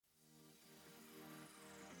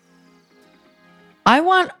I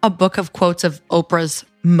want a book of quotes of Oprah's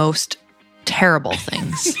most terrible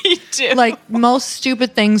things. Me too. Like most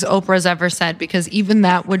stupid things Oprah's ever said, because even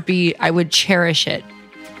that would be, I would cherish it.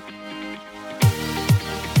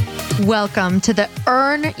 Welcome to the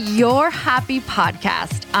Earn Your Happy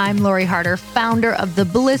podcast. I'm Lori Harder, founder of The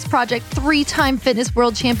Bliss Project, 3-time fitness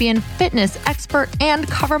world champion, fitness expert, and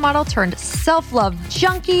cover model turned self-love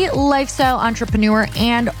junkie, lifestyle entrepreneur,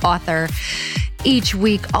 and author. Each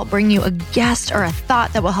week, I'll bring you a guest or a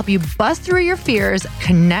thought that will help you bust through your fears,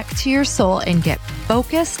 connect to your soul, and get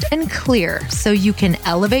focused and clear so you can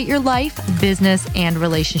elevate your life, business, and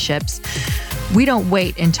relationships. We don't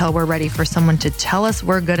wait until we're ready for someone to tell us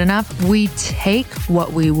we're good enough. We take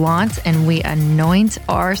what we want and we anoint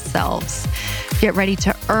ourselves. Get ready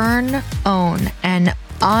to earn, own, and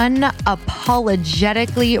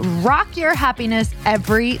unapologetically rock your happiness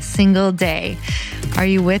every single day. Are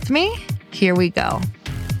you with me? Here we go.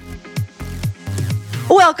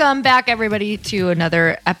 Welcome back, everybody, to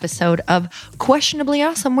another episode of Questionably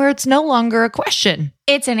Awesome, where it's no longer a question.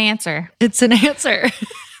 It's an answer. It's an answer.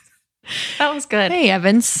 That was good. Hey,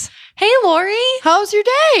 Evans. Hey, Lori. How's your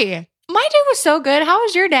day? My day was so good. How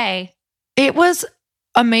was your day? It was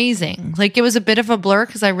amazing. Like, it was a bit of a blur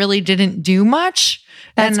because I really didn't do much.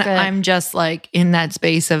 That's and good. I'm just like in that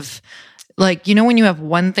space of like, you know, when you have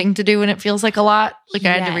one thing to do and it feels like a lot. Like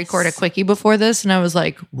I had to record a quickie before this and I was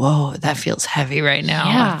like, whoa, that feels heavy right now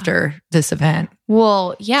after this event.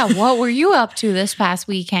 Well, yeah. What were you up to this past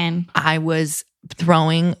weekend? I was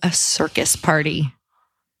throwing a circus party.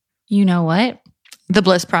 You know what? The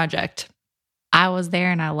Bliss Project. I was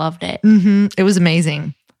there and I loved it. It was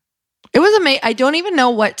amazing. It was amazing. I don't even know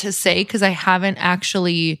what to say because I haven't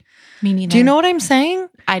actually. Me neither. Do you know what I'm saying?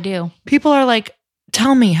 I do. People are like,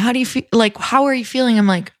 tell me, how do you feel? Like, how are you feeling? I'm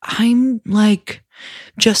like, I'm like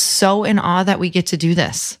just so in awe that we get to do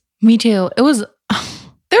this. Me too. It was,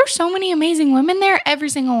 there were so many amazing women there. Every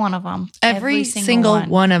single one of them. Every single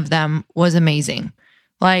one of them was amazing.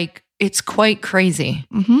 Like, it's quite crazy.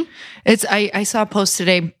 It's I saw a post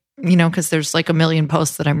today, you know, because there's like a million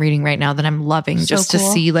posts that I'm reading right now that I'm loving just to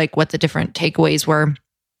see like what the different takeaways were.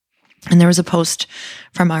 And there was a post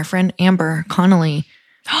from our friend Amber Connolly.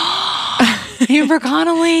 Amber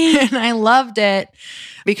Connolly. And I loved it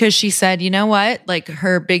because she said, you know what? Like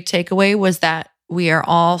her big takeaway was that we are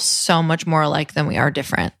all so much more alike than we are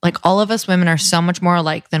different. Like all of us women are so much more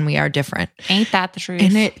alike than we are different. Ain't that the truth?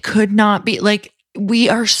 And it could not be like, we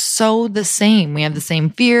are so the same. We have the same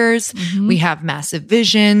fears. We have massive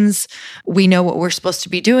visions. We know what we're supposed to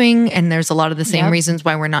be doing. And there's a lot of the same reasons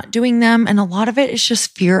why we're not doing them. And a lot of it is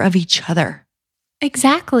just fear of each other.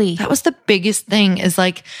 Exactly. That was the biggest thing is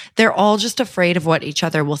like, they're all just afraid of what each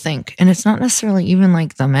other will think. And it's not necessarily even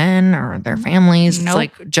like the men or their families. It's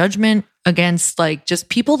like judgment against like just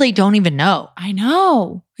people they don't even know. I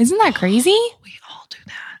know. Isn't that crazy? We all do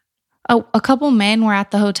that. Oh, a couple men were at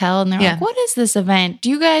the hotel and they're like, what is this event? Do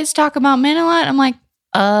you guys talk about men a lot? I'm like,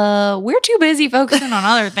 we're too busy focusing on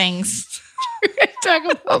other things. Talk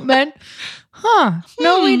about men? Huh.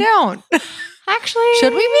 No, we don't. Actually,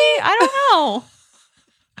 should we be? I don't know.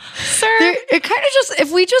 Sir. It kind of just,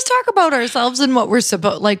 if we just talk about ourselves and what we're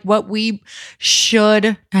supposed, like what we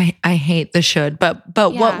should, I hate the should, but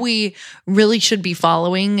what we really should be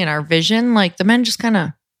following in our vision, like the men just kind of,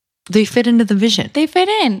 they fit into the vision. They fit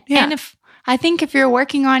in. Yeah. And I think if you're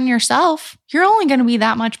working on yourself, you're only going to be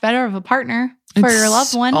that much better of a partner for your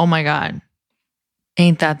loved one. Oh my God.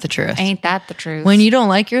 Ain't that the truth? Ain't that the truth? When you don't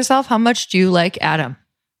like yourself, how much do you like Adam?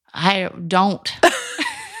 I don't.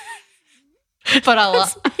 But I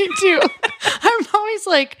love me too. I'm always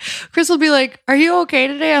like, Chris will be like, are you okay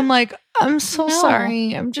today? I'm like, I'm so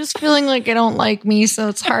sorry. I'm just feeling like I don't like me, so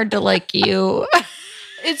it's hard to like you.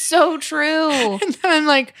 It's so true. And then I'm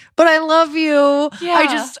like, but I love you.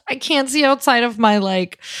 Yeah. I can't see outside of my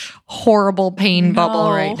like horrible pain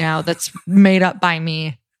bubble right now that's made up by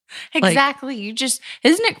me. Exactly. You just,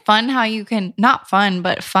 isn't it fun how you can, not fun,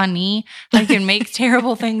 but funny, like you can make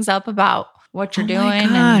terrible things up about what you're doing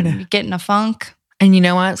and you get in a funk. And you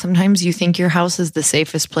know what? Sometimes you think your house is the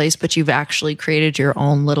safest place, but you've actually created your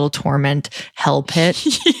own little torment hell pit.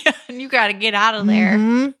 Yeah, and you got to get out of there.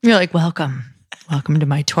 You're like, welcome to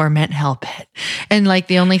my torment hell pit. And like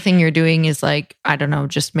the only thing you're doing is like, I don't know,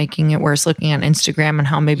 just making it worse, looking on Instagram and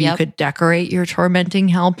how maybe you could decorate your tormenting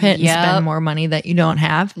hell pit and spend more money that you don't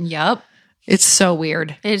have. Yep. It's so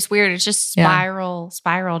weird. It's weird. It's just spiral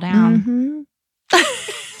down.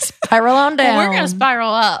 Spiral on down. Well, we're going to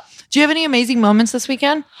spiral up. Do you have any amazing moments this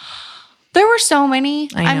weekend? There were so many.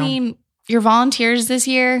 I know. mean, your volunteers this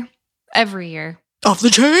year, every year. Off the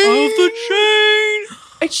chain.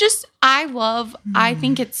 It's just, I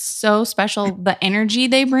think it's so special, the energy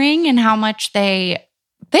they bring and how much they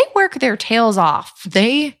work their tails off.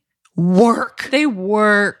 They work.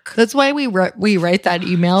 That's why we write that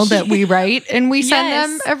email that we write and we send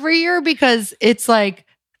them every year, because it's like,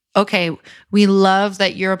 okay, we love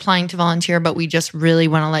that you're applying to volunteer, but we just really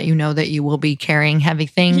want to let you know that you will be carrying heavy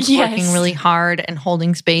things, working really hard and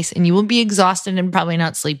holding space, and you will be exhausted and probably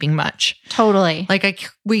not sleeping much. Totally. Like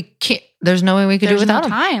we can't, there's no way we could do it without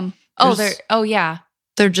them. Time.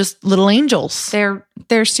 They're just little angels. They're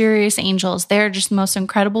serious angels. They're just the most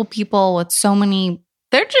incredible people with so many,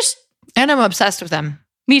 and I'm obsessed with them.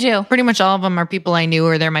 Me too. Pretty much all of them are people I knew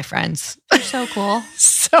or they're my friends. They're so cool.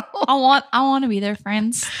 So I want to be their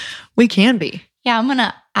friends. We can be. Yeah,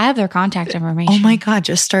 I have their contact information. Oh my God,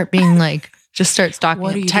 just start being like, just start stalking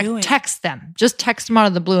what them. Are you doing? Text them. Just text them out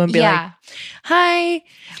of the blue and be like, hi,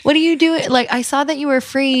 what are you doing? Like, I saw that you were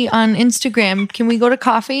free on Instagram. Can we go to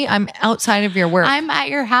coffee? I'm outside of your work. I'm at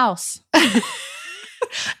your house.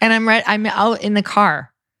 And I'm out in the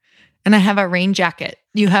car and I have a rain jacket.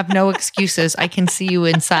 You have no excuses. I can see you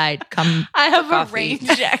inside. Come. I have a rain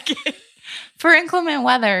jacket for inclement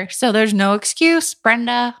weather. So there's no excuse.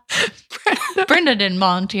 Brenda didn't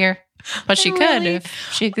volunteer, but she could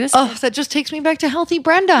if she existed. Oh, that just takes me back to Healthy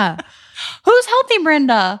Brenda. Who's Healthy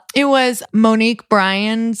Brenda? It was Monique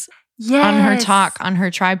Bryan's on her talk, on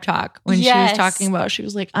her tribe talk, when she was talking about, she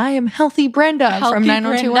was like, I am Healthy Brenda from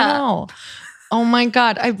 90210. Oh my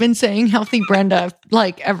God. I've been saying Healthy Brenda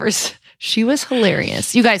like ever since. She was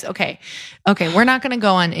hilarious. You guys, okay. We're not going to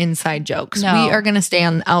go on inside jokes. No. We are going to stay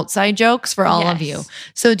on outside jokes for all of you.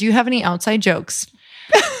 So do you have any outside jokes?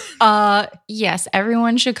 Yes.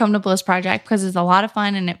 Everyone should come to Bliss Project because it's a lot of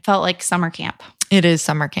fun and it felt like summer camp. It is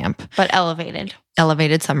summer camp. But elevated.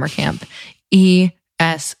 Elevated summer camp. ESC.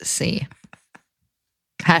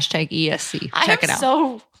 Hashtag ESC. Check it out.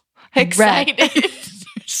 So excited.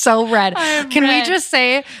 So red. Can we just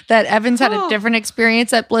say that Evans had a different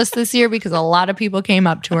experience at Bliss this year, because a lot of people came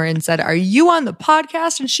up to her and said, are you on the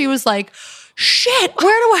podcast? And she was like, shit,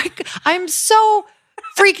 I'm so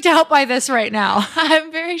freaked out by this right now. I'm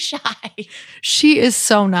very shy. She is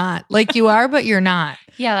so not. Like you are, but you're not.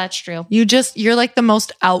 Yeah, that's true. You're like the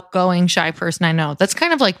most outgoing shy person I know. That's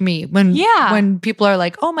kind of like me when people are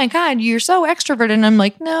like, oh my God, you're so extroverted. And I'm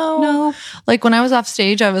like, no. Like when I was off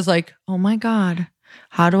stage, I was like, oh my God.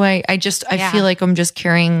 How do I feel like I'm just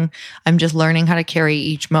learning how to carry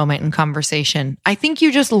each moment in conversation. I think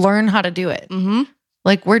you just learn how to do it. Mm-hmm.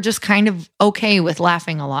 Like we're just kind of okay with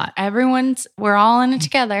laughing a lot. We're all in it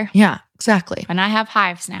together. Yeah, exactly. And I have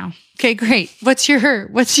hives now. Okay, great. What's your,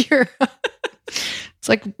 it's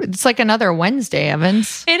like another Wednesday,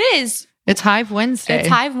 Evans. It is. It's Hive Wednesday.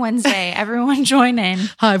 Everyone join in.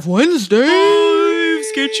 Hive Wednesday.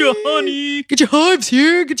 Get your honey. Get your hives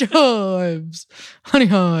here. Get your hives. Honey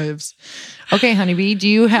hives. Okay, honeybee.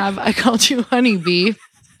 I called you honeybee.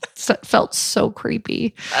 Felt so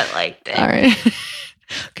creepy. I liked it. All right.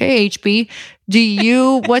 Okay,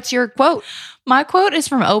 HB. What's your quote? My quote is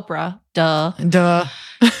from Oprah. Duh.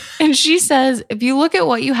 And she says, if you look at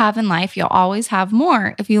what you have in life, you'll always have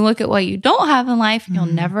more. If you look at what you don't have in life, you'll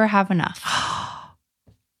never have enough.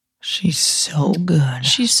 She's so good.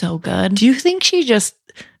 She's so good. Do you think she just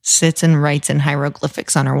sits and writes in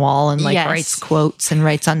hieroglyphics on her wall and writes quotes and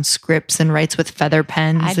writes on scripts and writes with feather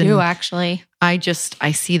pens? I do actually. I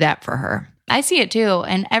see that for her. I see it too.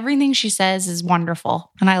 And everything she says is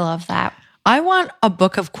wonderful. And I love that. I want a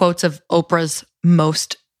book of quotes of Oprah's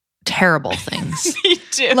most terrible things. Me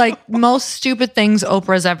too. Like most stupid things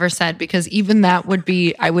Oprah's ever said, because even that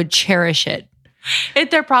I would cherish it.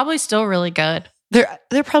 They're probably still really good.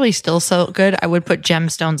 They're probably still so good. I would put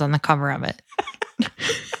gemstones on the cover of it.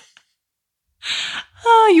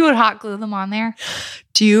 Oh, you would hot glue them on there.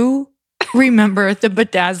 Do you remember the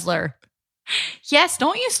Bedazzler? Yes.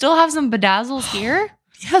 Don't you still have some bedazzles here?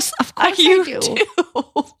 Yes, of course I do.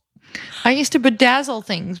 I used to bedazzle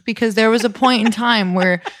things because there was a point in time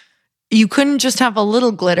where you couldn't just have a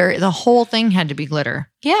little glitter. The whole thing had to be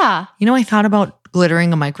glitter. Yeah. You know, I thought about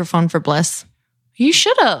glittering a microphone for Bliss. You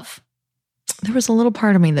should have. There was a little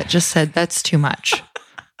part of me that just said, that's too much.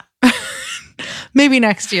 Maybe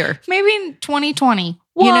next year. Maybe in 2020.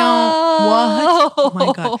 Whoa. You know what? Oh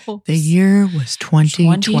my God. The year was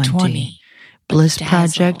 2020. Bliss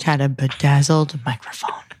Project had a bedazzled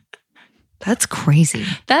microphone. That's crazy.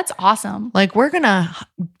 That's awesome. Like we're going to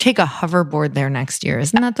take a hoverboard there next year.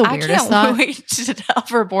 Isn't that the weirdest thought? I can't wait to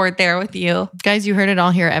hoverboard there with you. Guys, you heard it all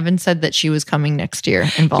here. Evan said that she was coming next year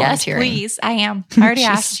and volunteering. Yes, please. I am. I already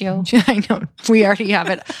asked you. I know. We already have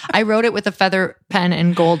it. I wrote it with a feather pen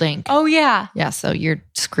and gold ink. Oh, yeah. Yeah, so you're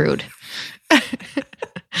screwed.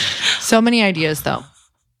 So many ideas though.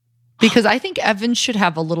 Because I think Evan should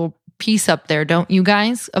have a little piece up there, don't you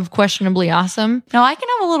guys, of Questionably Awesome? No, I can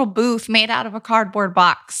have a little booth made out of a cardboard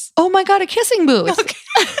box. Oh my God, a kissing booth. Okay.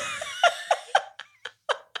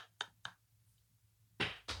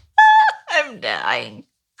 I'm dying.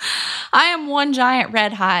 I am one giant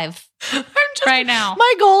red hive right now.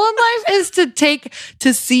 My goal in life is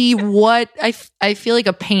to see what I feel like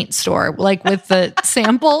a paint store, like with the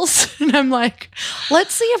samples. And I'm like,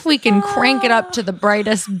 let's see if we can crank it up to the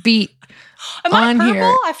brightest beat. Am I purple? Here.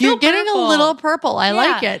 I feel You're getting purple. a little purple. I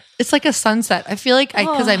like it. It's like a sunset. I feel like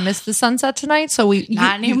because I missed the sunset tonight, so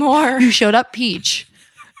not anymore. You showed up peach.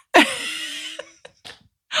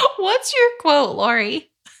 What's your quote, Lori?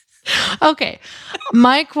 Okay.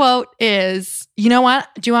 My quote is, you know what?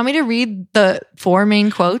 Do you want me to read the 4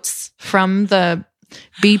 main quotes from the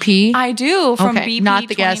BP? I do. From BP, not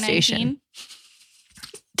the gas station.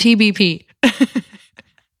 TBP.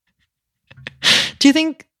 Do you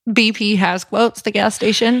think BP has quotes, the gas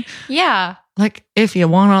station? Yeah. Like, if you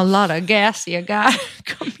want a lot of gas, you got to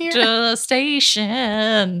come here to the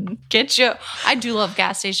station. I do love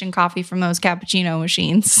gas station coffee from those cappuccino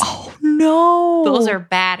machines. Oh, no. Those are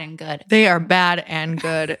bad and good. They are bad and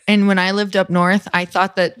good. And when I lived up north, I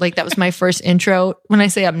thought that that was my first intro. When I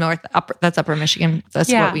say up north, that's Upper Michigan.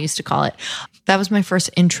 That's what we used to call it. That was my first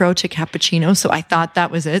intro to cappuccino. So I thought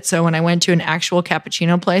that was it. So when I went to an actual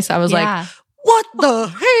cappuccino place, I was like, what the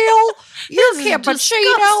hell? Your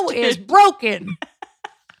cappuccino is broken.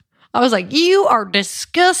 I was like, you are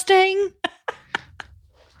disgusting.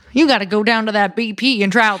 You got to go down to that BP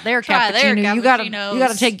and try out their cappuccino. You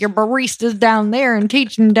got to take your baristas down there and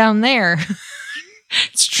teach them down there.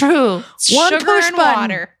 It's true. It's one sugar push and button.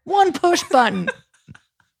 Water. One push button.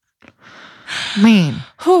 Man.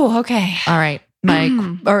 Whew, okay. All right.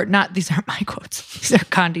 These aren't my quotes. These are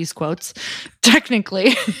Gandhi's quotes.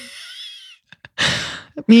 Technically.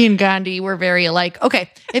 Me and Gandhi were very alike. Okay,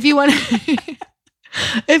 if you want to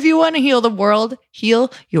heal the world,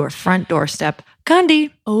 heal your front doorstep.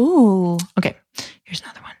 Gandhi. Oh. Okay, here's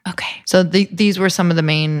another one. Okay. So these were some of the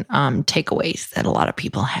main takeaways that a lot of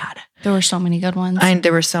people had. There were so many good ones.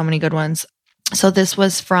 There were so many good ones. So this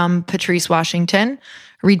was from Patrice Washington.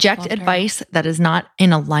 Reject advice that is not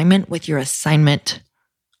in alignment with your assignment.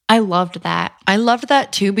 I loved that. I loved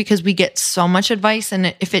that too, because we get so much advice,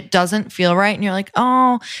 and if it doesn't feel right and you're like,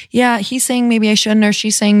 oh yeah, he's saying maybe I shouldn't, or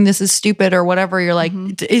she's saying this is stupid or whatever, you're like,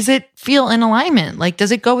 Is it feel in alignment? Like,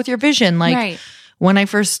 does it go with your vision? Like when I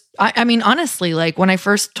first, I mean, honestly, like when I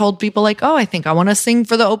first told people like, oh, I think I want to sing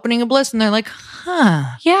for the opening of Bliss, and they're like, huh.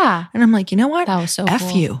 Yeah. And I'm like, you know what? That was so F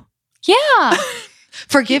cool. you. Yeah.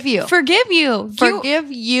 Forgive you. Forgive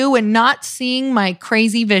you and not seeing my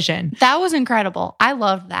crazy vision. That was incredible. I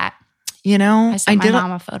loved that. You know, I sent my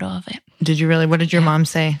mom a photo of it. Did you really? What did your mom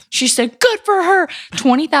say? She said, good for her.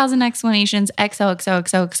 20,000 explanations.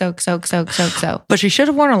 XOXOXOXOXOXOXO. But she should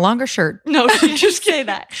have worn a longer shirt. No, she just say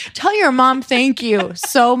that. Tell your mom thank you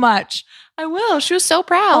so much. I will. She was so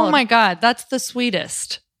proud. Oh my God. That's the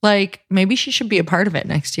sweetest. Like, maybe she should be a part of it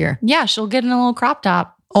next year. Yeah, she'll get in a little crop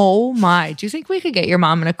top. Oh my. Do you think we could get your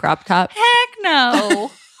mom in a crop top? Heck no.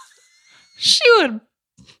 She would.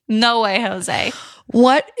 No way, Jose.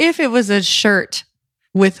 What if it was a shirt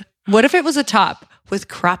what if it was a top with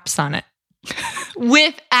crops on it?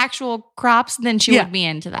 With actual crops, then she would be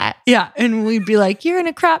into that. Yeah. And we'd be like, you're in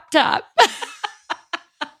a crop top.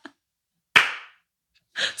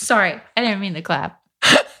 Sorry. I didn't mean to clap.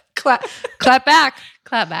 Clap back.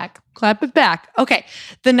 Clap back. Clap it back. Okay.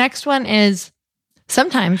 The next one is,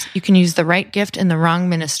 sometimes you can use the right gift in the wrong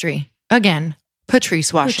ministry. Again,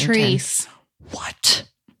 Patrice Washington. Patrice. What?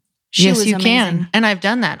 Yes, you amazing. can. And I've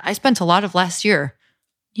done that. I spent a lot of last year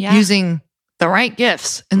using the right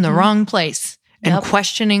gifts in the wrong place and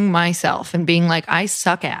questioning myself and being like, I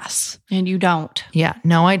suck ass. And you don't. Yeah.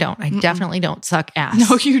 No, I don't. I definitely don't suck ass.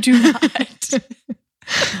 No, you do not.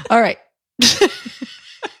 All right.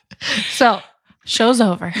 So, show's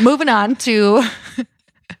over. Moving on to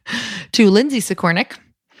Lindsay Sikornik.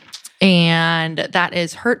 And that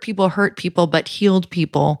is hurt people, but healed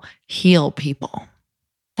people heal people.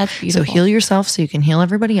 That's beautiful. So heal yourself so you can heal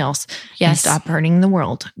everybody else. Yes. And stop hurting the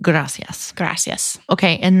world. Gracias. Gracias.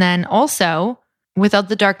 Okay. And then also, without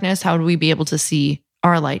the darkness, how would we be able to see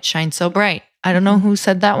our light shine so bright? I don't know who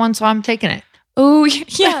said that one, so I'm taking it. Oh,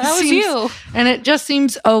 yeah, that was you. And it just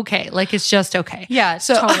seems okay. Like it's just okay. Yeah,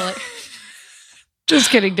 so, totally. Just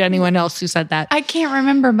kidding to anyone else who said that. I can't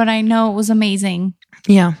remember, but I know it was amazing.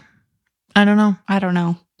 Yeah. I don't know.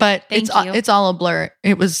 But it's all a blur.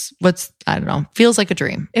 It was I don't know. Feels like a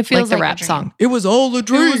dream. It feels like the rap song. It was all a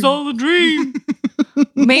dream. It was all a dream.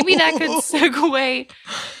 Maybe that could segue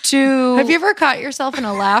to... Have you ever caught yourself in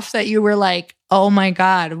a laugh that you were like, oh my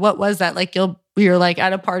God, what was that? Like you're like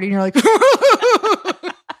at a party and you're like...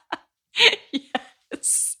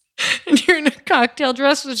 Yes. And you're in a cocktail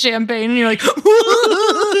dress with champagne and you're like...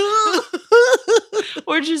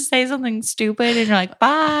 Or just say something stupid and you're like,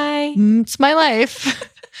 bye. It's my life.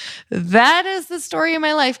 That is the story of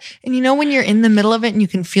my life. And you know when you're in the middle of it and you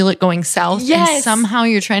can feel it going south, and somehow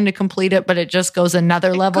you're trying to complete it, but it just goes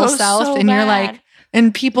another level south, so and you're like,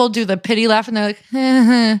 and people do the pity laugh and they're like,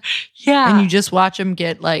 yeah, and you just watch them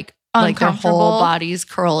get like their whole bodies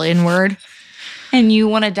curl inward. And you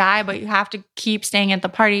want to die, but you have to keep staying at the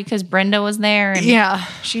party because Brenda was there. And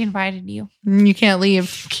she invited you. You can't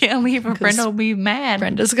leave. Can't leave or Brenda will be mad.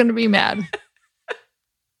 Brenda's going to be mad.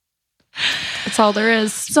 That's all there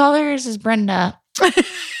is. That's all there is Brenda.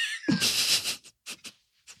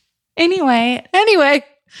 Anyway.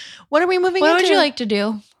 What are we moving into? What would you like to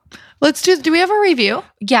do? Do we have a review?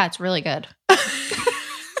 Yeah, it's really good.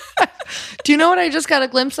 Do you know what I just got a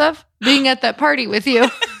glimpse of? Being at that party with you.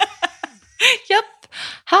 Yep.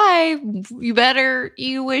 Hi.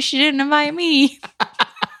 You wish you didn't invite me.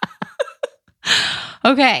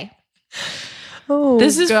 Okay. Oh,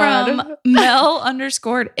 this is from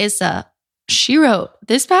Mel_Issa. She wrote,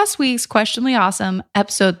 this past week's Questionably Awesome,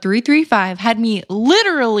 episode 335, had me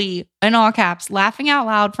literally, in all caps, laughing out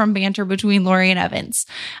loud from banter between Lori and Evans.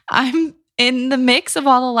 I'm in the mix of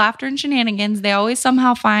all the laughter and shenanigans. They always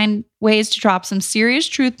somehow find ways to drop some serious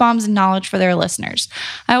truth bombs and knowledge for their listeners.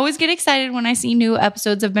 I always get excited when I see new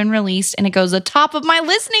episodes have been released and it goes at the top of my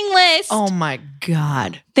listening list. Oh my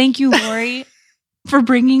God. Thank you, Lori. For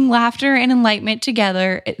bringing laughter and enlightenment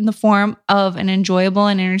together in the form of an enjoyable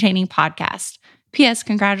and entertaining podcast. P.S.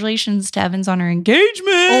 Congratulations to Evans on her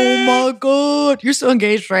engagement. Oh my God. You're still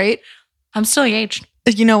engaged, right? I'm still engaged.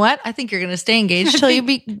 You know what? I think you're going to stay engaged till you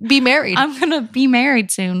be married. I'm going to be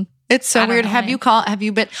married soon. It's so weird. Have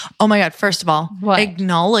you been, oh my God, first of all,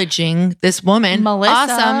 acknowledging this woman. Melissa.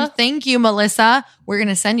 Awesome. Thank you, Melissa. We're going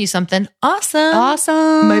to send you something awesome.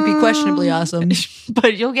 Might be questionably awesome.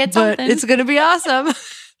 But you'll get something. But it's going to be awesome.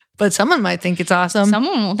 But someone might think it's awesome.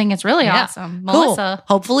 Someone will think it's really awesome. Melissa.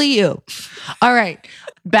 Cool. Hopefully you. All right.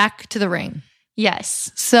 Back to the ring.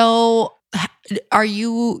 Yes. So are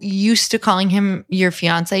you used to calling him your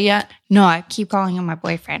fiance yet? No, I keep calling him my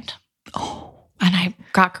boyfriend. Oh. And I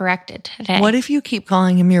got corrected today. What if you keep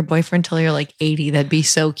calling him your boyfriend till you're like 80? That'd be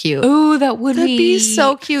so cute. Ooh, that'd be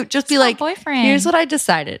so cute. Just be like, boyfriend. Here's what I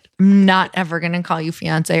decided. I'm not ever going to call you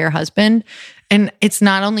fiance or husband. And it's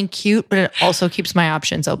not only cute, but it also keeps my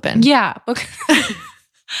options open. Yeah.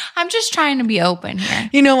 I'm just trying to be open here.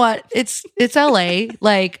 You know what? It's LA.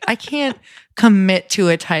 Like, I can't commit to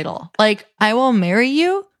a title. Like, I will marry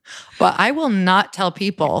you, but I will not tell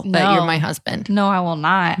people that you're my husband. No, I will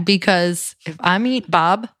not. Because if I meet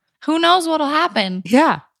Bob, who knows what'll happen?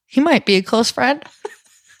 Yeah. He might be a close friend.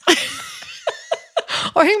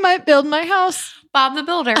 Or he might build my house. Bob the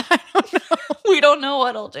Builder. I don't know. We don't know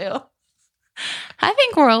what he'll do. I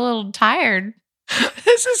think we're a little tired.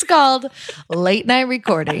 This is called late night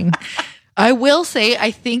recording. I will say,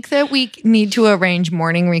 I think that we need to arrange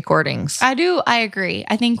morning recordings. I do. I agree.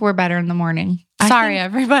 I think we're better in the morning. Sorry,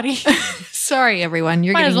 everybody. Sorry, everyone.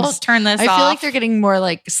 You're Might getting. As well turn this off. I feel like they're getting more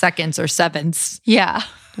like seconds or sevens. Yeah.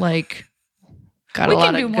 Like, got we a lot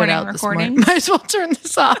can do of good morning out recording. Might as well turn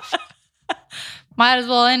this off. Might as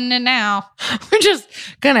well end it now. We're just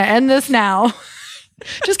gonna end this now.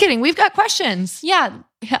 Just kidding. We've got questions. Yeah.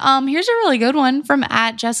 Here's a really good one from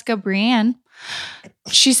 @JessicaBrienne.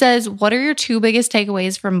 She says, what are your two biggest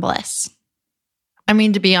takeaways from Bliss? I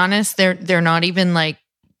mean, to be honest, they're not even like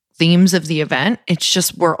themes of the event. It's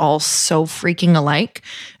just we're all so freaking alike.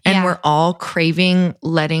 And we're all craving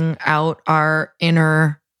letting out our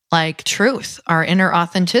inner like truth, our inner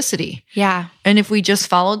authenticity. Yeah. And if we just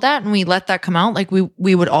followed that and we let that come out, like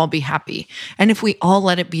we would all be happy. And if we all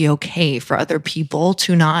let it be okay for other people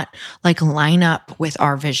to not like line up with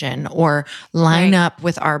our vision or line up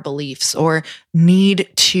with our beliefs or need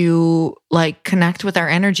to like connect with our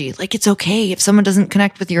energy. Like it's okay if someone doesn't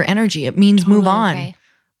connect with your energy. It means move on. Okay.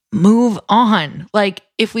 Move on. Like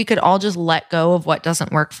if we could all just let go of what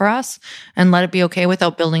doesn't work for us and let it be okay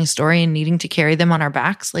without building a story and needing to carry them on our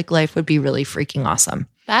backs, like life would be really freaking awesome.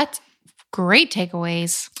 That's great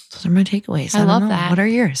takeaways. Those are my takeaways. I love that. What are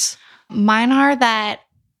yours? Mine are that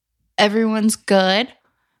everyone's good.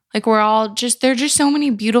 Like we're all there are just so many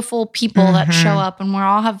beautiful people that show up and we're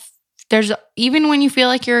all even when you feel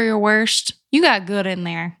like you're your worst, you got good in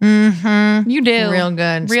there. Mm-hmm. You do. Real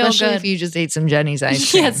good. Real Especially good. if you just ate some Jenny's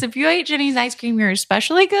ice cream. Yes, if you ate Jenny's ice cream, you're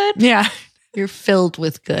especially good. Yeah. You're filled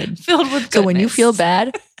with good. Filled with goodness. So when you feel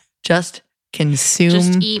bad, just consume.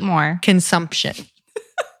 Just eat more. Consumption.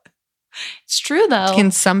 It's true though.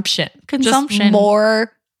 Consumption. Just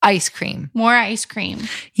more ice cream. More ice cream.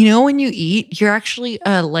 You know, when you eat, you're actually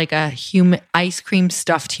like a human, ice cream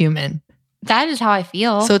stuffed human. That is how I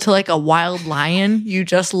feel. So to like a wild lion, you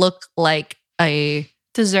just look like a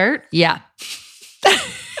dessert. Yeah.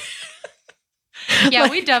 Yeah,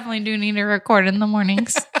 we definitely do need to record in the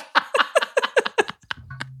mornings.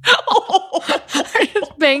 I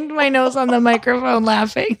just banged my nose on the microphone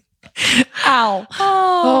laughing. Ow.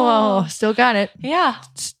 Oh, still got it. Yeah.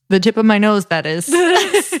 It's the tip of my nose, that is.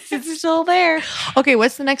 It's still there. Okay,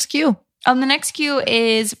 what's the next cue? The next cue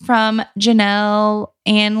is from Janelle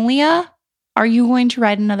and Leah. Are you going to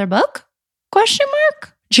write another book? Question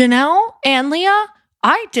mark. Janelle and Leah?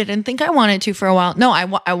 I didn't think I wanted to for a while. No,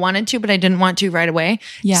 I wanted to, but I didn't want to right away.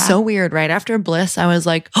 Yeah. So weird. Right after Bliss, I was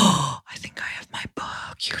like, oh, I think I have my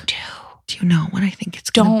book. You do. Do you know what I think it's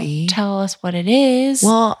going to be? Don't tell us what it is.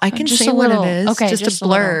 Well, I can say what it is. Okay. Just a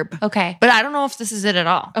blurb. Okay. But I don't know if this is it at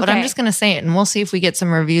all. But I'm just going to say it and we'll see if we get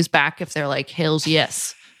some reviews back if they're like, hails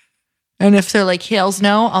yes. And if they're like, hails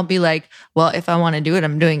no, I'll be like, well, if I want to do it,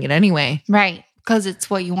 I'm doing it anyway. Right. Because it's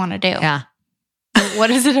what you want to do. Yeah.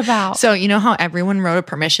 What is it about? So you know how everyone wrote a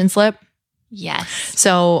permission slip? Yes.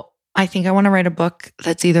 So I think I want to write a book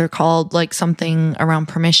that's either called like something around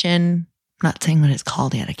permission. I'm not saying what it's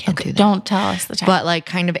called yet. I can't do that. Don't tell us the title. But like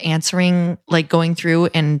kind of answering, like going through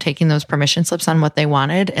and taking those permission slips on what they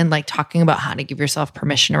wanted and like talking about how to give yourself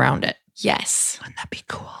permission around it. Yes. Wouldn't that be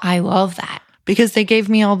cool? I love that. Because they gave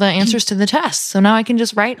me all the answers to the tests. So now I can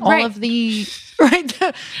just write all of the,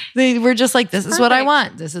 they were just like, this is what I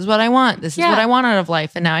want. This is what I want. This is what I want out of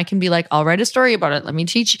life. And now I can be like, I'll write a story about it. Let me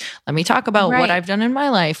talk about what I've done in my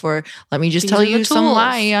life. Or let me just tell you some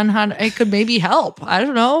lie on how it could maybe help. I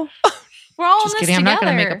don't know. We're all just in this kidding. together. I'm not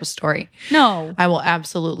going to make up a story. No. I will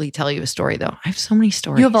absolutely tell you a story though. I have so many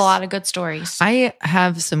stories. You have a lot of good stories. I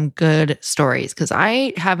have some good stories because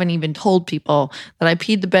I haven't even told people that I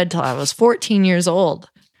peed the bed till I was 14 years old.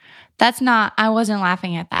 I wasn't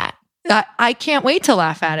laughing at that. I can't wait to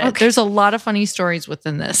laugh at it. Okay. There's a lot of funny stories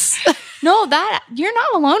within this. No, you're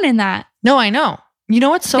not alone in that. No, I know. You know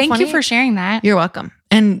what's so funny? Thank you for sharing that. You're welcome.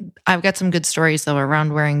 And I've got some good stories though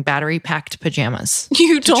around wearing battery-packed pajamas.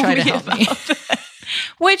 You told me to help me.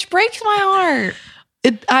 Which breaks my heart.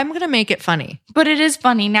 I'm going to make it funny. But it is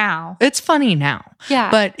funny now. It's funny now.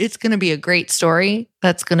 Yeah. But it's going to be a great story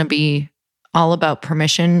that's going to be all about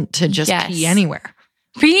permission to just pee anywhere.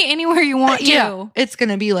 Pee anywhere you want to. Yeah. It's going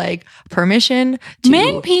to be like permission to.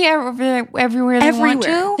 Men pee everywhere they want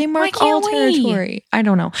to. They mark all territory. I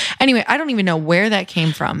don't know. Anyway, I don't even know where that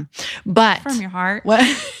came from. But from your heart. What?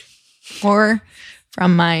 Or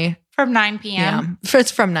from my. From 9 p.m. Yeah,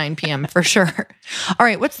 it's from 9 p.m. for sure. All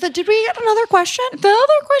right. Did we get another question? The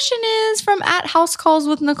other question is from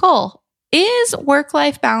 @HouseCallsWithNicole. Is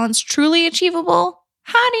work-life balance truly achievable?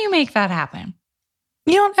 How do you make that happen?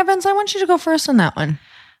 You know, Evans, I want you to go first on that one.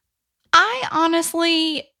 I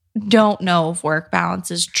honestly don't know if work balance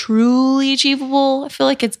is truly achievable. I feel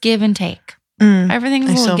like it's give and take. Everything's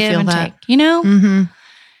a little give and take, you know? Mm-hmm.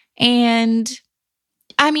 And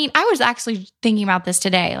I mean, I was actually thinking about this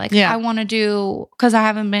today. Like, I want to do, because I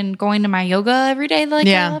haven't been going to my yoga every day like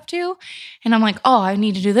I love to. And I'm like, oh, I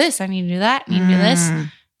need to do this. I need to do that. I need to do this.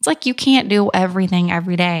 It's like you can't do everything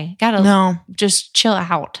every day. Gotta just chill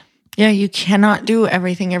out. Yeah, you cannot do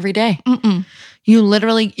everything every day. Mm-mm.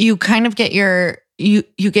 You kind of get you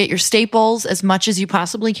get your staples as much as you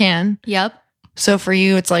possibly can. Yep. So for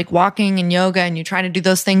you, it's like walking and yoga and you try to do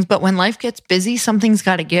those things. But when life gets busy, something's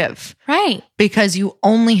got to give. Right. Because you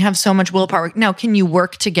only have so much willpower. Now, can you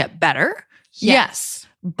work to get better? Yes.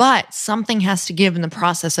 But something has to give in the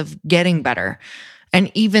process of getting better. And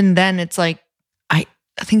even then, it's like, I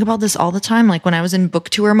think about this all the time. Like when I was in book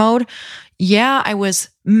tour mode, I was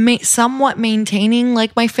somewhat maintaining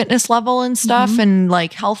like my fitness level and stuff and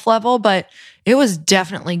like health level, but it was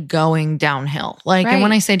definitely going downhill. Like, and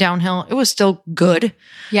when I say downhill, it was still good.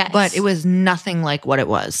 Yes. But it was nothing like what it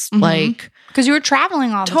was. Like, because you were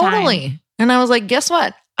traveling all the time. Totally. And I was like, guess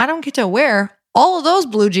what? I don't get to wear all of those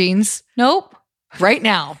blue jeans. Nope. Right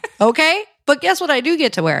now. Okay. But guess what I do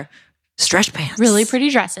get to wear? Stretch pants. Really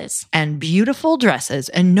pretty dresses. And beautiful dresses.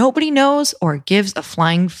 And nobody knows or gives a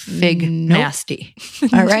flying fig nasty.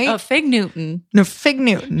 All right? A fig Newton. No, fig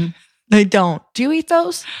Newton. They don't. Do you eat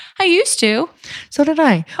those? I used to. So did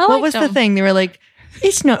I. What was the thing? They were like,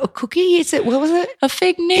 it's not a cookie. What was it? A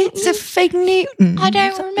fig Newton. It's a fig Newton. I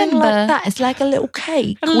don't remember. Like that. It's like a little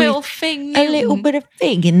cake. A little fig Newton. A little bit of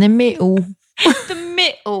fig in the middle. The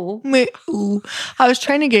middle. I was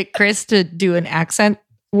trying to get Chris to do an accent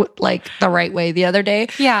like the right way the other day.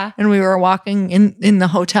 Yeah. And we were walking in the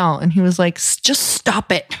hotel and he was like, just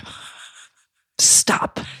stop it.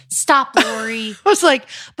 Stop, Lori. I was like,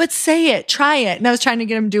 but say it, try it. And I was trying to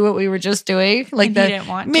get him to do what we were just doing. Like And the, he didn't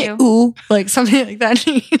want to. Like something like that.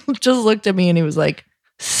 And he just looked at me and he was like,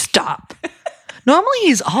 stop. Normally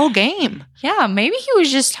he's all game. Yeah, maybe he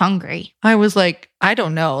was just hungry. I was like, I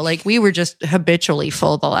don't know. Like we were just habitually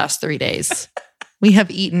full the last 3 days. We have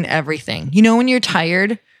eaten everything. You know, when you're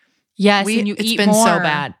tired, Yes, and you it's eat been more. so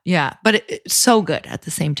bad. Yeah, but it's so good at the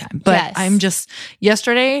same time. But Yes. I'm just,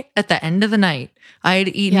 yesterday at the end of the night, I had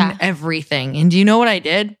eaten everything. And do you know what I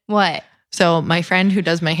did? What? So my friend who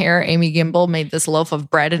does my hair, Amy Gimbel, made this loaf of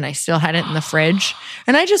bread and I still had it in the fridge.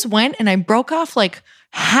 And I just went and I broke off like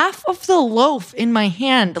half of the loaf in my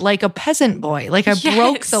hand like a peasant boy. Like I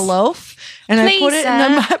broke the loaf and I put it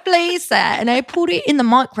in the place and I put it in the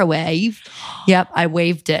microwave. Yep, I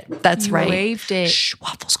waved it. That's right. Waved it. Shh,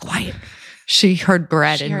 Waffle's quiet. She heard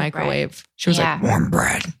bread She in heard microwave. bread. She was Yeah. like, warm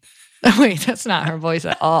bread. Wait, that's not her voice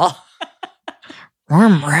at all.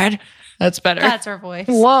 Warm bread? That's better. That's her voice.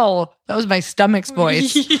 Whoa, that was my stomach's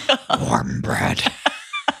voice. Yeah. Warm bread.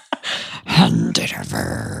 Hand it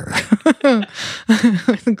over.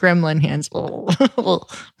 Gremlin hands.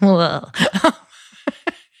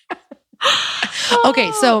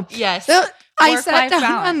 Okay, so yes. I Work-life sat down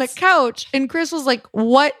on the balance. couch and Chris was like,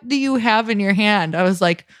 what do you have in your hand? I was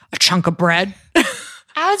like, a chunk of bread.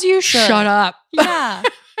 As you should. Shut up. Yeah.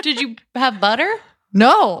 Did you have butter?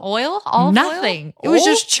 No. Oil? Olive Nothing. oil? It was Oh,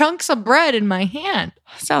 just chunks of bread in my hand.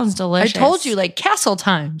 sounds delicious. I told you, like Castle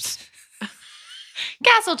Times.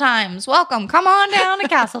 Castle Times. Welcome. Come on down to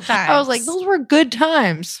Castle Times. I was like, those were good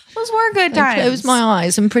times. Those were good I times. closed my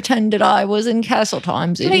eyes and pretended I was in Castle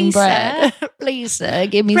Times eating Please, bread. Please, sir,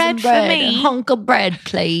 give me some Bread for bread. me. A hunk of bread,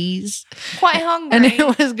 please. Quite hungry. And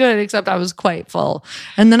it was good, except I was quite full.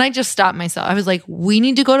 And then I just stopped myself. I was like, we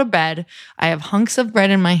need to go to bed. I have hunks of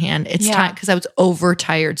bread in my hand. It's Yeah. time because I was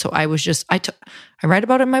overtired. So I was just, I write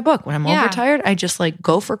about it in my book. When I'm Yeah. overtired, I just like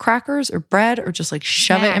go for crackers or bread or just like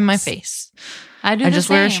shove it in my Snacks. face. I do I the just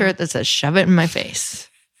wear a same. shirt that says shove it in my face.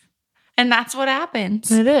 And that's what happens.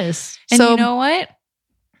 It is. And so you know what?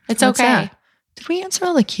 It's what's okay. that? Did we answer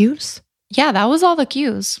all the cues? Yeah, that was all the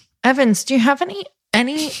cues. Evans, do you have any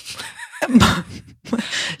Oh,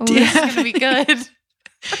 Do you this is have going to be any- good.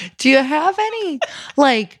 do you have any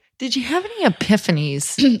like did you have any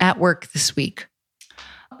epiphanies at work this week?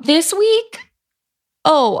 This week?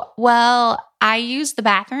 Oh, well, I used the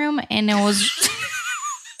bathroom and it was...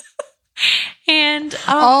 and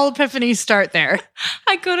All epiphanies start there.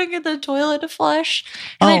 I couldn't get the toilet to flush.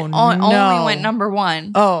 And Oh, it no. only went number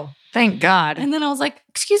one. Oh, thank God. And then I was like,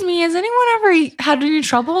 excuse me, has anyone ever had any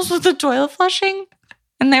troubles with the toilet flushing?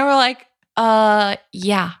 And they were like,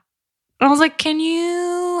 yeah. And I was like, can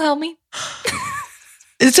you help me?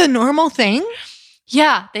 It's a normal thing?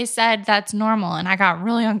 Yeah, they said that's normal. And I got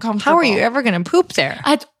really uncomfortable. How are you ever going to poop there?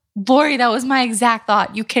 Lori, that was my exact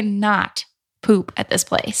thought. You cannot poop at this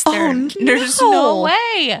place. Oh, There's no. no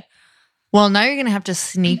way. Well, now you're going to have to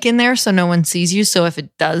sneak in there so no one sees you. So if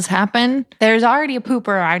it does happen, There's already a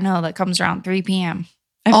pooper I know that comes around 3 p.m.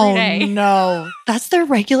 every day. no. That's their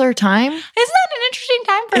regular time? Isn't that an interesting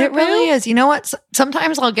time for It really is. You know what?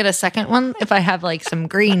 Sometimes I'll get a second one if I have like some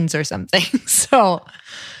greens or something. So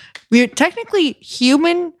we're technically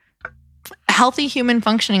healthy human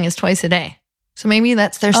functioning is twice a day. So maybe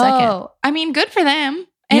that's their second. Oh, I mean, good for them.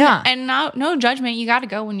 And, Yeah. And no judgment. You got to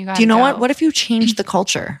go when you got to go. Do you know what? What if you change the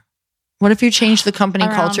culture? What if you change the company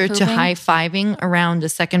Around culture to pooping? high-fiving around a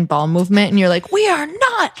second ball movement and you're like, we are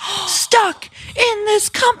not stuck in this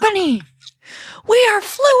company. We are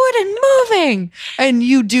fluid and moving. And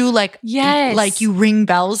you do like, Yes. like you ring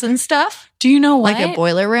bells and stuff, Do you know what? like a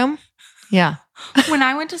boiler room. Yeah. When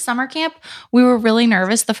I went to summer camp, we were really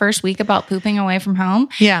nervous the first week about pooping away from home.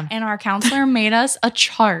 Yeah. And our counselor made us a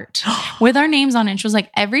chart with our names on it. She was like,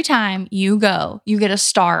 every time you go, you get a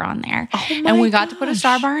star on there. Oh And we got to put a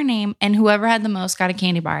star by our name, and whoever had the most got a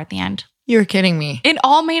candy bar at the end. You're kidding me. It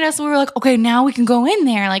all made us, we were like, okay, now we can go in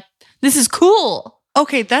there. Like, this is cool.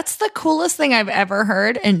 Okay, that's the coolest thing I've ever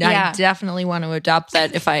heard. And Yeah. I definitely want to adopt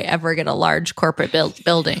that if I ever get a large corporate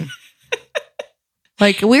building.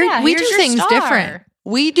 Like we Yeah, do here's your things star. different.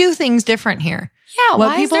 We do things different here. Yeah. What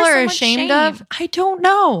why is people there are so much ashamed shame? of, I don't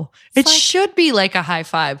know. It like- should be like a high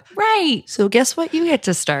five. Right. So guess what? You get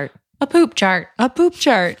to start A poop chart. a poop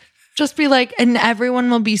chart. Just be like, and everyone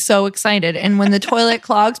will be so excited. And when the toilet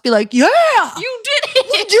clogs, be like, yeah, You did you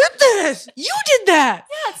it. did this. You did that.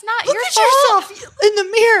 Yeah, it's not Look your at fault. yourself in the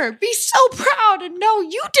mirror. Be so proud and know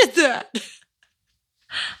you did that.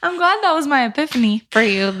 I'm glad that was my epiphany for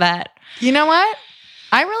you. That You know what?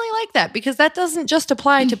 I really like that because that doesn't just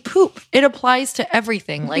apply to poop. It applies to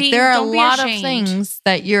everything. Like there are a lot of things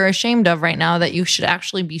that you're ashamed of right now that you should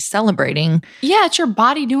actually be celebrating. Yeah, it's your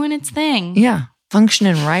body doing its thing. Yeah,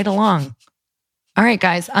 functioning right along. All right,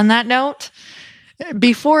 guys. On that note,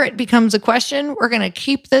 before it becomes a question, we're going to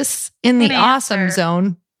keep this in the awesome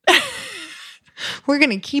zone. We're going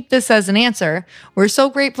to keep this as an answer. We're so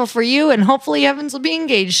grateful for you, and hopefully Evans will be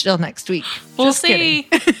engaged still next week. We'll see.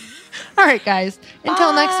 All right, guys.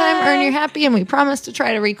 Until next time, earn your happy, and we promise to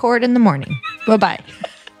try to record in the morning. Bye-bye.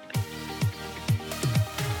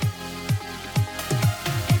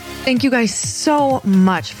 Thank you guys so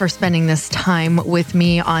much for spending this time with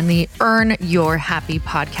me on the Earn Your Happy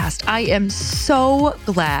podcast. I am so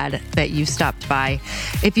glad that you stopped by.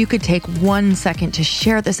 If you could take 1 second to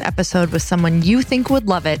share this episode with someone you think would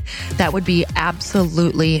love it, that would be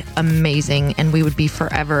absolutely amazing, and we would be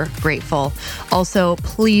forever grateful. Also,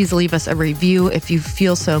 please leave us a review if you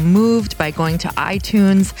feel so moved by going to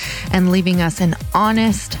iTunes and leaving us an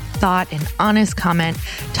honest thought, an honest comment.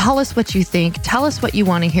 Tell us what you think. Tell us what you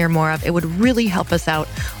want to hear more of. It would really help us out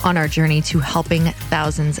on our journey to helping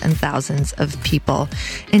thousands and thousands of people.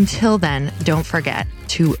 Until then, don't forget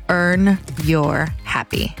to earn your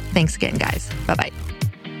happy. Thanks again, guys. Bye-bye.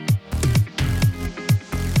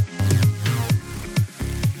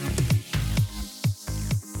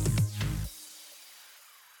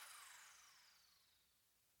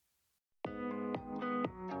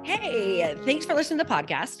 Hey, thanks for listening to the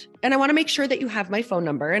podcast. And I want to make sure that you have my phone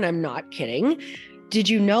number, and I'm not kidding. Did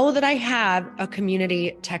you know that I have a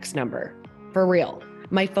community text number? For real.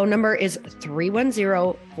 My phone number is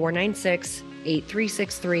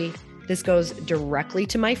 310-496-8363. This goes directly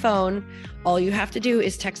to my phone. All you have to do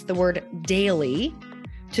is text the word daily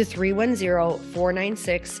to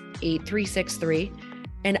 310-496-8363.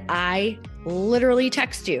 And I literally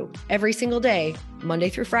text you every single day, Monday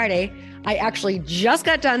through Friday. I actually just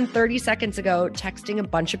got done 30 seconds ago texting a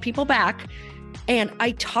bunch of people back, and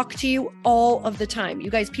I talk to you all of the time.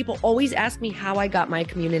 You guys, people always ask me how I got my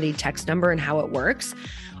community text number and how it works.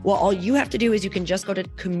 Well, all you have to do is you can just go to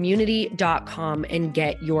community.com and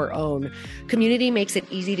get your own. Community makes it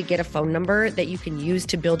easy to get a phone number that you can use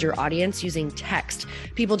to build your audience using text.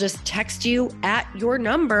 People just text you at your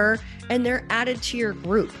number and they're added to your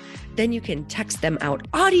group. Then you can text them out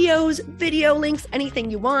audios, video links, anything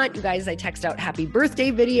you want. You guys, I text out happy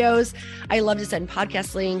birthday videos. I love to send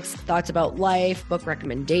podcast links, thoughts about life, book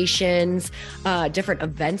recommendations, different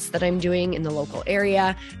events that I'm doing in the local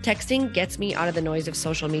area. Texting gets me out of the noise of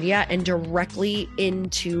social media and directly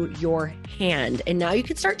into your hand. And now you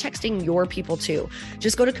can start texting your people too.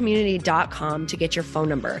 Just go to community.com to get your phone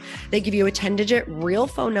number. They give you a 10-digit real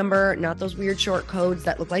phone number, not those weird short codes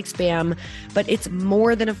that look like spam, but it's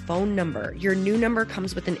more than a phone number. Your new number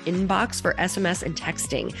comes with an inbox for SMS and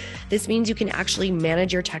texting. This means you can actually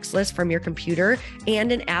manage your text list from your computer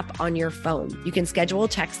and an app on your phone. You can schedule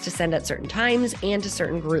text to send at certain times and to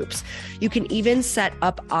certain groups. You can even set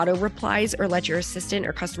up auto replies or let your assistant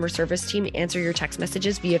or customer service team answer your text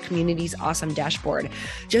messages via Community's awesome dashboard.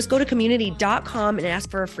 Just go to community.com and ask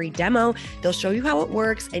for a free demo. They'll show you how it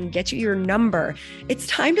works and get you your number. It's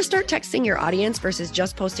time to start texting your audience versus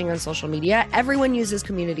just posting on social media. Everyone uses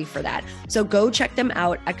Community for that. So go check them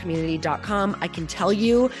out at community.com. I can tell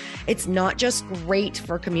you it's not just great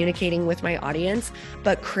for communicating with my audience,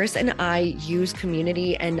 but Chris and I use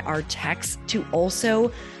Community and our texts to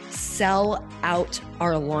also sell out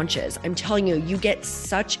our launches. I'm telling you, you get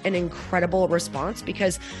such an incredible response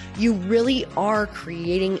because you really are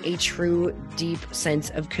creating a true, deep sense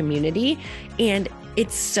of community, and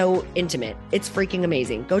it's so intimate. It's freaking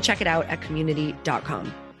amazing. Go check it out at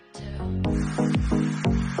community.com.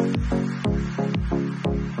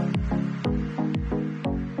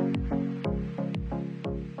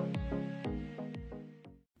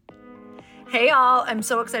 Hey all, I'm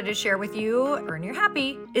so excited to share with you Earn Your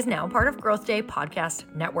Happy is now part of Growth Day Podcast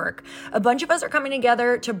Network. A bunch of us are coming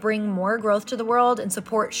together to bring more growth to the world and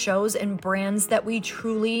support shows and brands that we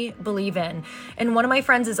truly believe in. And one of my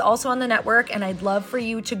friends is also on the network, and I'd love for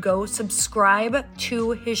you to go subscribe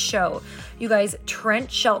to his show. You guys,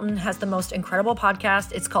 Trent Shelton has the most incredible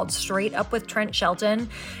podcast. It's called Straight Up with Trent Shelton,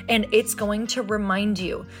 and it's going to remind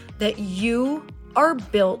you that you are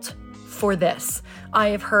built for this. I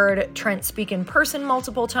have heard Trent speak in person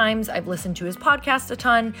multiple times. I've listened to his podcast a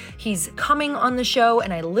ton. He's coming on the show,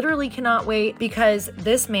 and I literally cannot wait because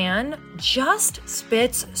this man just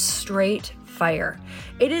spits straight fire.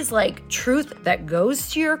 It is like truth that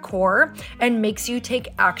goes to your core and makes you take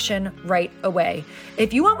action right away.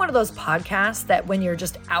 If you want one of those podcasts that when you're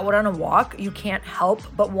just out on a walk, you can't help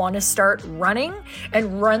but want to start running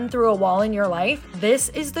and run through a wall in your life, this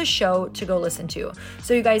is the show to go listen to.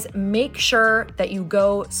 So you guys make sure that you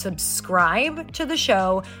go subscribe to the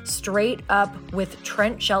show, Straight Up with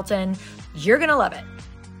Trent Shelton. You're going to love it.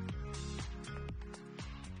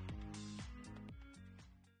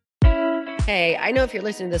 Hey, I know if you're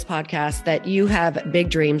listening to this podcast that you have big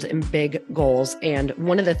dreams and big goals. And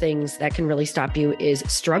one of the things that can really stop you is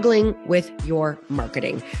struggling with your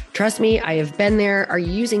marketing. Trust me, I have been there. Are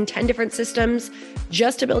you using 10 different systems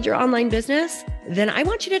just to build your online business? Then I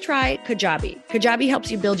want you to try Kajabi. Kajabi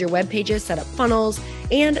helps you build your web pages, set up funnels,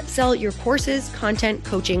 and sell your courses, content,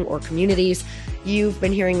 coaching, or communities. You've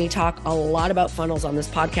been hearing me talk a lot about funnels on this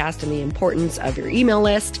podcast and the importance of your email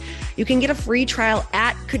list. You can get a free trial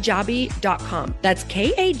at kajabi.com. That's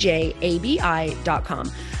Kajabi.com.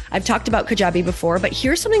 I've talked about Kajabi before, but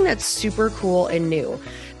here's something that's super cool and new.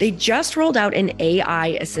 They just rolled out an AI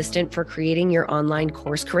assistant for creating your online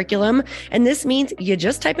course curriculum. And this means you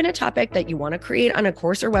just type in a topic that you want to create on a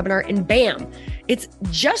course or webinar and bam, it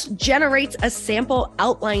just generates a sample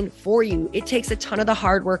outline for you. It takes a ton of the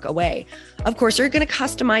hard work away. Of course, you're going to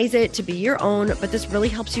customize it to be your own, but this really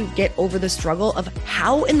helps you get over the struggle of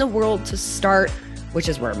how in the world to start, which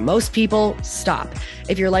is where most people stop.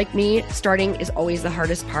 If you're like me, starting is always the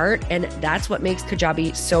hardest part, and that's what makes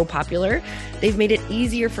Kajabi so popular. They've made it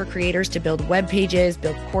easier for creators to build web pages,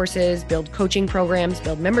 build courses, build coaching programs,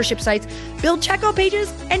 build membership sites, build checkout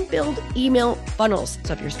pages, and build email funnels.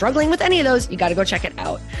 So if you're struggling with any of those, you got to go check it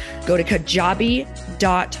out. Go to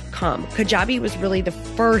Kajabi.com. Kajabi was really the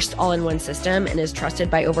first all-in-one system and is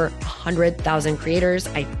trusted by over 100,000 creators.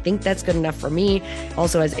 I think that's good enough for me.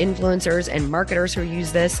 Also has influencers and marketers who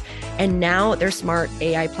use this. And now their smart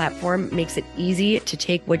AI platform makes it easy to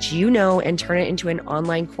take what you know and turn it into an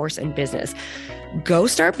online course and business. Go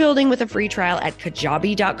start building with a free trial at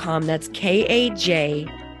Kajabi.com. That's Kajabi.com.